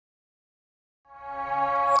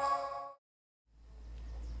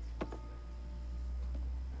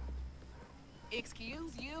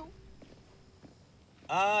Excuse you?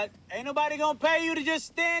 Ain't nobody gonna pay you to just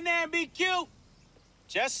stand there and be cute.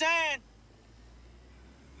 Just saying.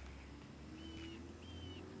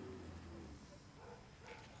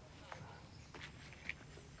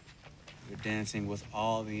 You're dancing with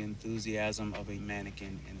all the enthusiasm of a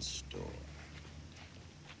mannequin in a store.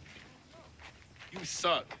 You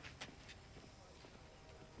suck.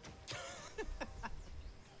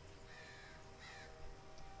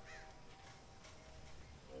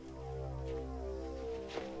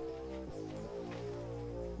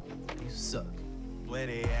 You suck. Where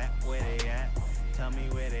they at? Where they at? Tell me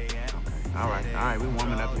where they at. All right, we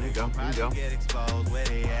warming up. Here we go. Get exposed. Where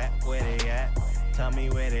they at? Where they at? Tell me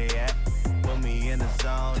where they at. Put me in the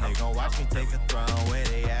zone. They gon' watch me take the throne. Where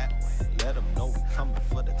they at? Let them know we coming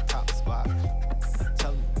for the top spot.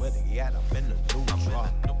 Tell me where they at. I'm in the new drop.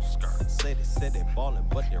 Say they ballin',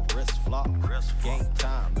 but their wrist flop. Game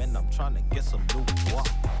time, and I'm tryna get some new walk.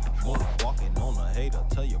 Walking on a hater,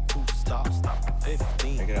 tell your crew stop.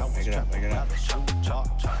 15, Make it up, make it up, make it up.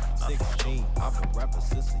 16, I've been rapping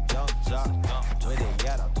since a young jock. Where they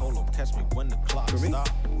at? I told them catch me when the clock stop.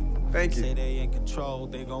 Thank you. Say they in control,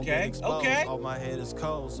 they gon' get exposed. Okay. All my head is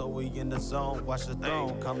cold, so we in the zone. Watch the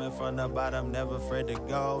throne, coming from the bottom, never afraid to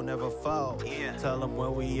go, never fall. Yeah. Tell them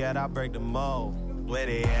where we at, I break the mold. Where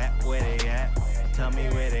they at? Where they at? Tell me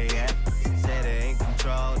where they at. Say they in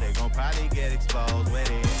control, they gon' probably get exposed. Where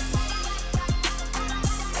they at?